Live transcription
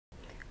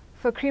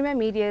For Creamer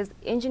Media's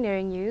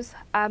Engineering News,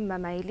 I'm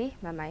Mamaili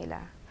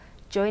Mamaila.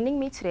 Joining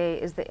me today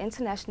is the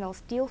International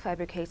Steel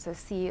Fabricators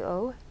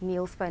CEO,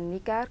 Niels van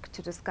Niekerk,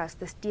 to discuss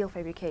the steel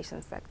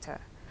fabrication sector.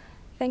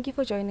 Thank you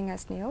for joining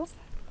us, Niels.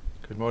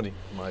 Good morning,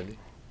 Mamaili.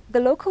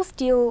 The local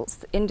steel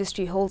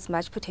industry holds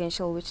much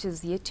potential which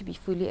is yet to be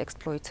fully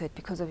exploited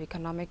because of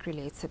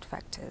economic-related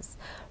factors.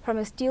 From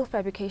a steel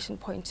fabrication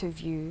point of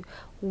view,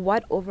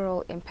 what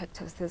overall impact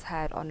has this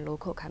had on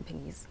local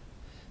companies?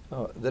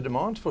 The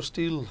demand for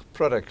steel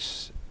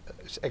products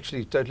is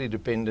actually totally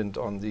dependent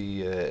on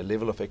the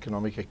level of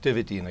economic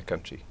activity in a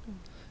country.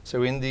 So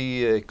when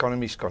the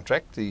economies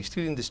contract, the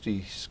steel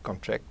industries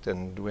contract,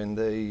 and when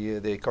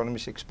the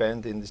economies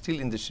expand, then the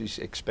steel industries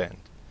expand.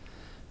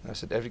 Now,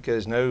 South Africa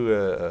is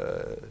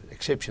no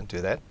exception to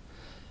that.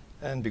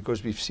 And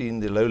because we've seen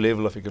the low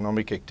level of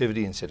economic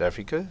activity in South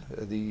Africa,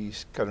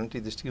 currently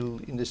the steel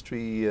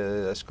industry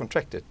has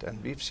contracted,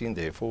 and we've seen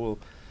therefore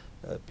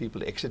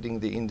people exiting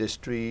the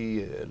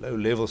industry, low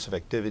levels of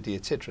activity,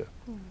 etc.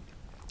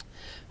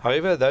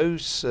 However,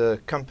 those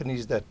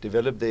companies that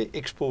develop their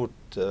export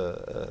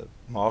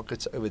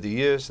markets over the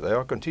years, they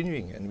are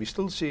continuing, and we're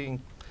still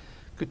seeing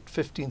good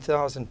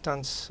 15,000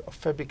 tons of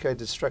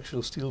fabricated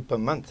structural steel per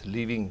month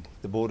leaving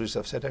the borders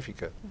of South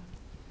Africa.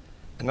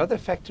 Another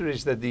factor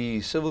is that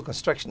the civil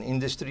construction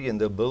industry and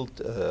the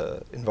built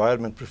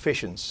environment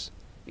professions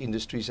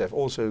industries have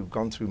also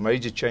gone through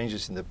major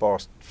changes in the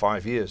past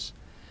 5 years.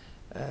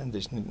 And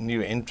there's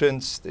new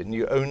entrants, there are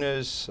new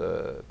owners,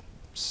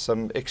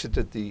 some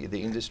exited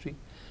the industry.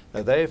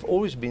 Now, they have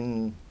always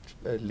been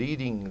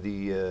leading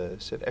the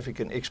South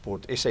African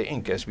export, SA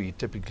Inc., as we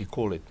typically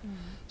call it.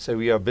 So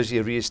we are busy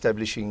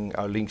re-establishing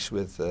our links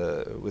with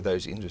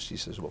those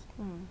industries as well.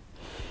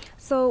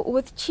 So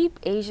with cheap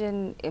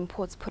Asian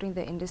imports putting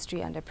the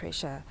industry under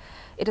pressure,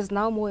 it is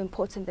now more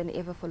important than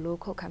ever for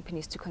local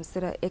companies to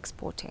consider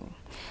exporting.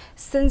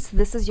 Since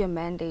this is your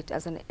mandate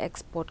as an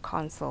export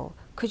council,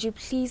 could you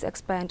please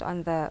expand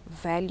on the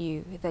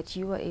value that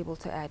you are able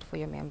to add for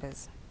your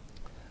members?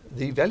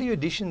 The value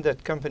addition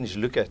that companies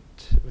look at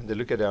when they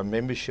look at our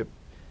membership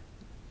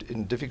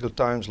in difficult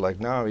times like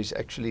now is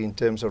actually in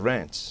terms of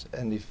rands.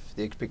 And if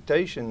the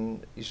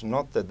expectation is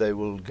not that they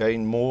will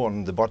gain more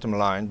on the bottom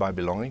line by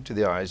belonging to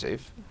the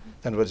ISF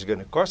than what it's going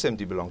to cost them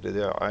to belong to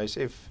the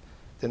ISF,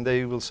 then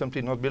they will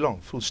simply not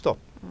belong, full stop.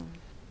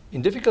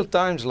 In difficult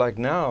times like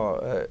now,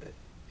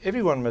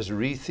 everyone must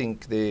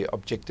rethink their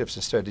objectives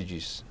and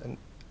strategies. And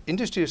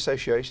industry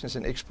associations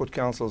and export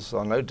councils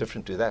are no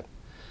different to that.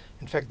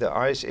 In fact, the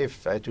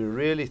ISF had to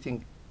really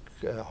think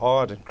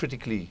hard and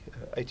critically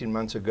 18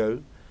 months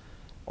ago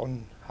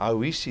on how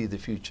we see the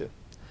future.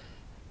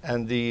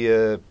 And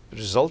the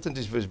resultant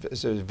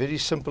is a very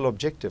simple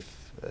objective.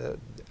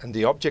 And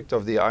the object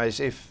of the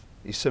ISF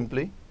is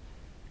simply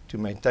to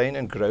maintain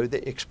and grow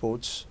the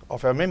exports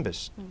of our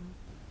members.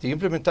 The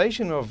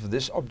implementation of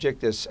this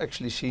object has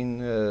actually seen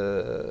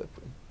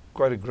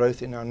quite a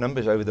growth in our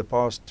numbers over the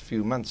past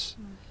few months.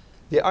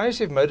 The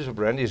ISF modus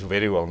operandi is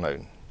very well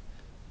known.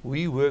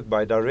 We work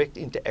by direct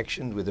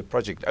interaction with the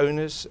project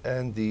owners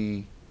and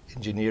the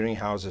engineering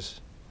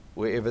houses,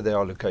 wherever they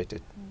are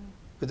located,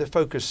 with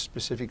a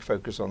specific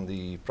focus on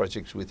the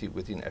projects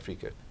within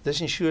Africa.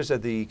 This ensures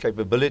that the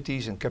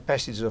capabilities and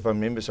capacities of our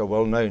members are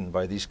well known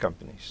by these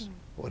companies.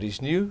 What is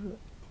new,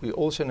 we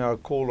also now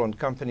call on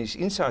companies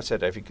inside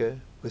South Africa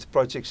with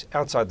projects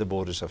outside the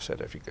borders of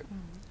South Africa.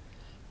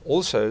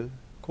 Also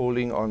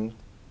calling on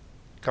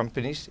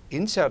companies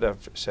inside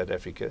of South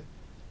Africa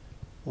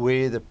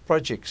where the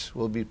projects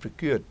will be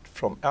procured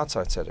from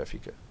outside South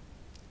Africa.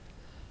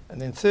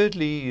 And then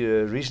thirdly,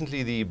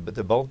 recently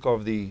the bulk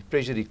of the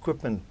pressure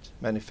equipment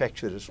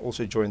manufacturers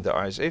also joined the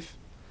ISF.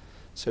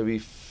 So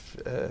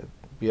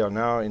we are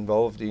now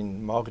involved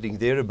in marketing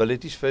their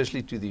abilities,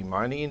 firstly to the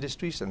mining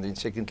industries and then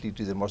secondly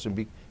to the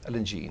Mozambique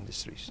LNG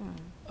industries.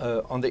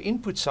 On the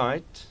input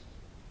side,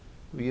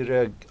 we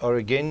are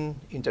again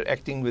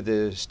interacting with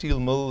the steel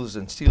mills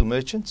and steel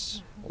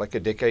merchants like a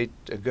decade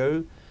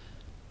ago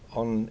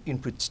on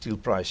input steel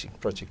pricing,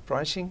 project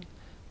pricing.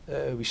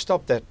 We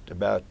stopped that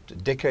about a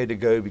decade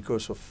ago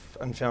because of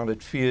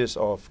unfounded fears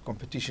of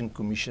competition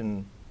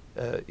commission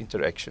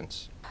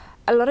interactions.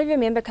 A lot of your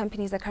member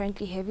companies are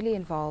currently heavily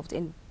involved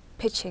in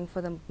pitching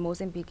for the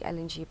Mozambique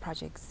LNG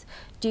projects.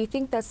 Do you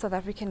think that South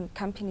African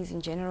companies in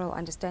general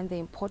understand the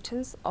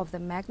importance of the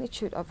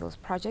magnitude of those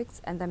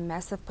projects and the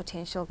massive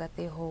potential that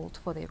they hold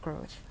for their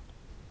growth?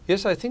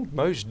 Yes, I think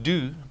most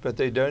do, but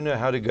they don't know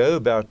how to go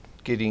about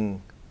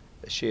getting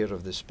a share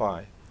of this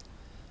pie.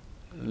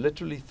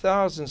 Literally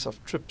thousands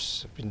of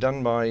trips have been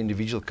done by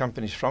individual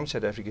companies from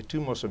South Africa to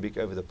Mozambique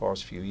over the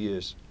past few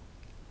years.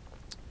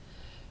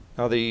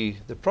 Now the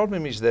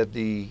problem is that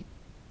the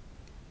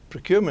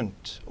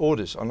procurement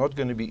orders are not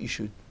going to be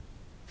issued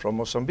from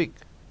Mozambique.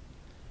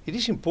 It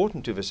is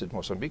important to visit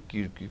Mozambique.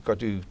 You've got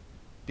to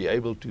be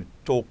able to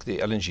talk the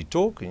LNG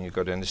talk, and you've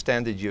got to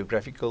understand the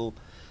geographical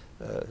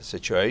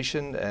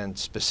situation and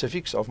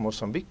specifics of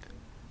Mozambique.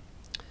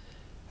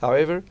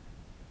 However,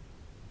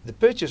 the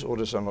purchase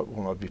orders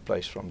will not be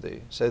placed from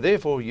there. So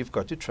therefore, you've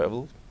got to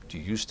travel to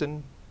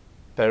Houston,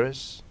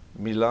 Paris,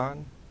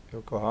 Milan,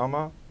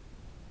 Yokohama,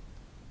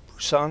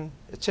 Busan,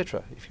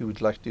 etc., if you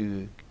would like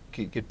to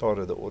get part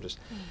of the orders.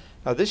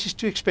 Now, this is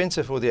too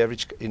expensive for the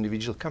average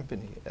individual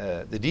company.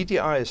 The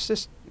DTI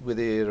assists with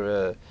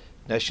their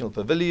national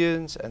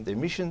pavilions and their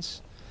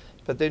missions,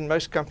 but then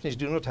most companies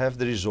do not have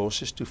the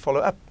resources to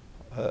follow up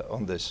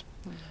on this.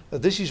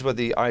 This is what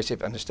the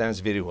ISF understands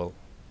very well,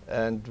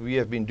 and we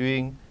have been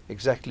doing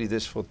exactly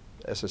this for,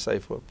 as I say,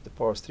 for the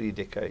past 3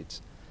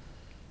 decades.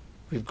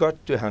 We've got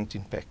to hunt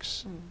in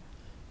packs.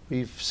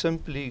 We've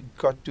simply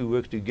got to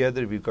work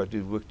together. We've got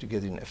to work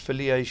together in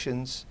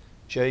affiliations,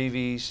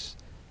 JVs,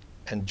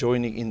 and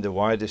joining in the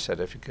wider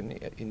South African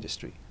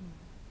industry.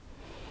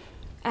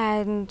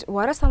 And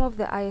what are some of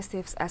the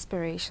ISF's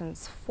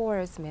aspirations for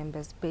its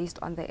members based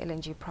on the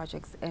LNG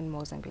projects in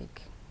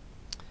Mozambique?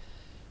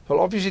 Well,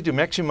 obviously to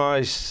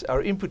maximize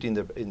our input in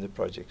the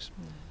projects.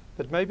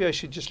 But maybe I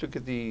should just look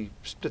at the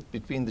split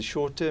between the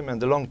short term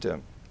and the long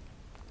term.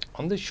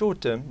 On the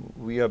short term,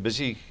 we are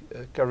busy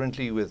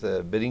currently with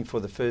bidding for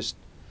the first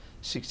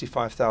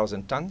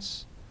 65,000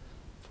 tons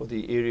for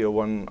the Area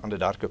 1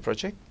 Anadarko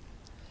project.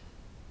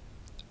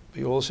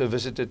 We also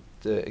visited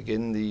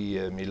again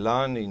the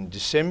Milan in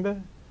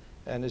December,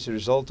 and as a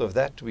result of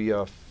that we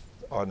are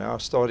now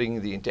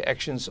starting the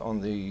interactions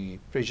on the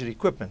pressure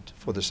equipment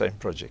for the same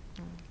project.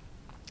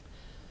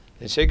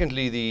 And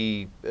secondly,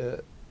 the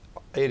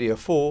Area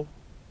 4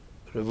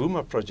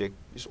 Rovuma project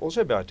is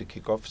also about to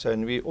kick off, so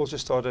and we also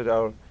started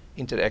our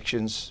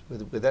interactions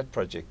with that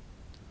project.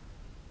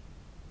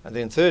 And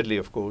then thirdly,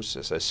 of course,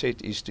 as I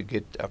said, is to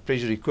get our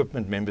pressure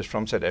equipment members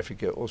from South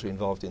Africa also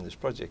involved in this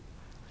project.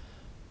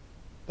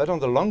 But on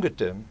the longer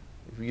term,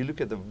 if you look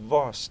at the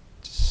vast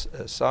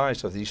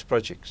size of these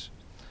projects,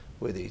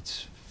 whether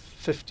it's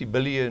 50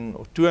 billion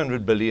or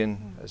 200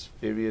 billion, as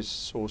various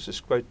sources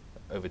quote,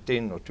 over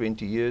 10 or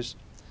 20 years,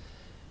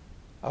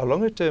 our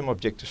longer term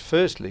objective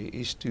firstly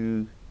is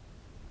to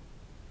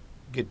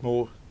get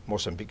more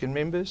Mozambican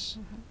members,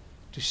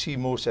 to see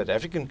more South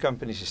African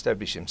companies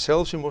establish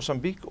themselves in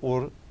Mozambique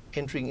or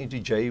entering into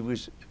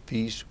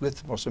JVs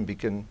with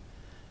Mozambican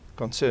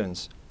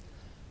concerns.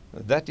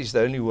 That is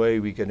the only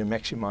way we're going to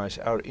maximize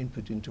our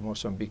input into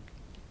Mozambique,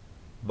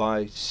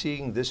 by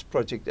seeing this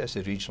project as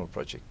a regional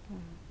project.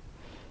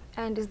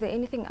 And is there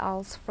anything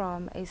else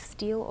from a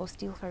steel or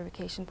steel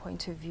fabrication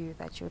point of view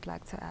that you would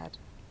like to add?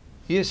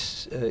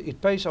 Yes, it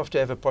pays off to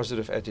have a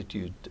positive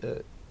attitude.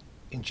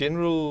 In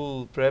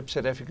general, perhaps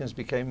South Africans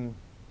became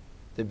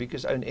the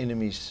biggest own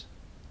enemies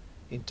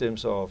in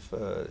terms of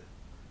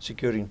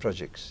securing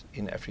projects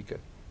in Africa.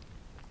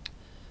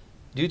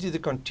 Due to the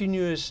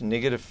continuous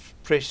negative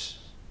press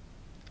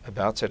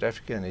about South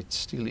Africa and its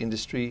steel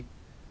industry,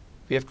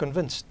 we have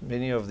convinced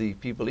many of the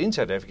people in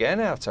South Africa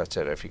and outside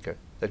South Africa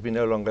that we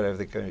no longer have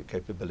the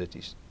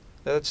capabilities.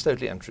 Now, that's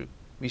totally untrue.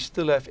 We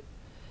still have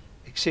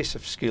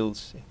excessive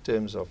skills in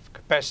terms of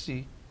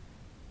capacity,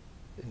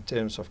 in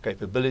terms of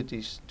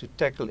capabilities to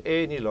tackle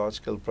any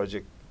large-scale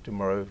project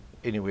tomorrow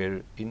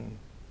anywhere in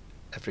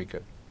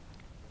Africa.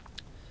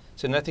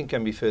 So nothing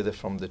can be further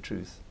from the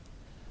truth.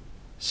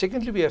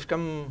 Secondly, we have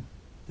come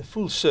the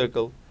full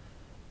circle,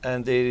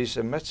 and there is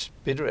a much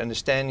better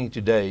understanding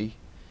today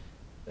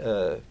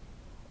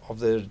of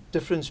the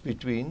difference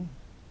between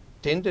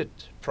tendered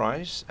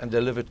price and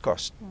delivered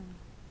cost.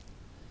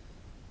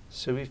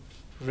 So we've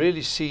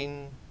really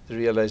seen the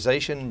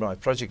realization by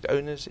project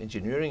owners,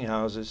 engineering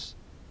houses,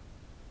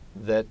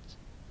 that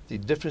the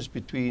difference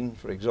between,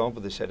 for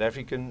example, the South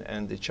African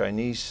and the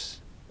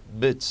Chinese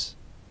bids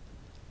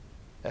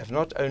have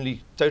not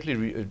only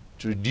totally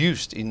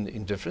reduced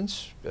in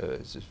difference,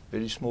 it's a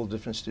very small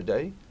difference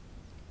today,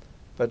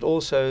 but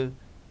also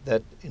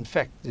that in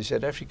fact the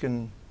South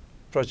African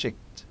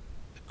project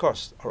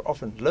costs are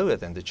often lower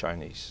than the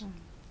Chinese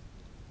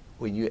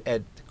when you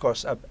add the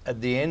costs up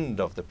at the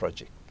end of the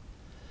project.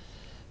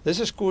 This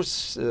has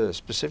caused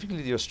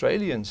specifically the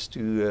Australians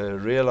to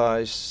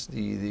realize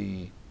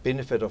the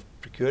benefit of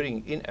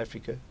procuring in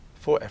Africa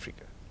for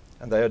Africa,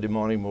 and they are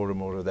demanding more and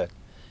more of that.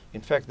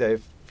 In fact, they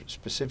have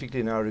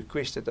specifically now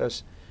requested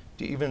us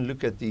to even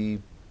look at the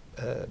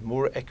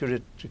more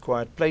accurate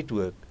required plate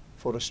work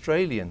for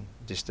Australian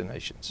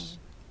destinations.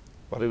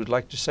 What I would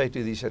like to say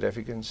to these South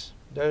Africans: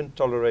 don't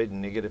tolerate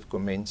negative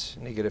comments,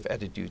 negative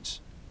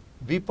attitudes.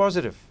 Be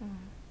positive.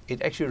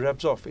 It actually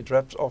rubs off. It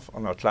rubs off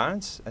on our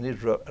clients, and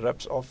it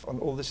rubs off on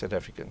all the South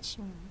Africans.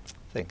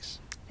 Thanks.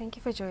 Thank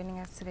you for joining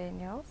us today,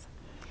 Niels.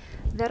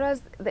 That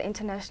was the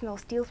International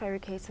Steel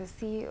Fabricators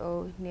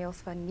CEO,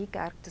 Niels van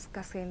Niekerk,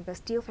 discussing the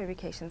steel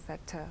fabrication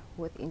sector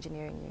with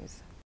Engineering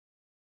News.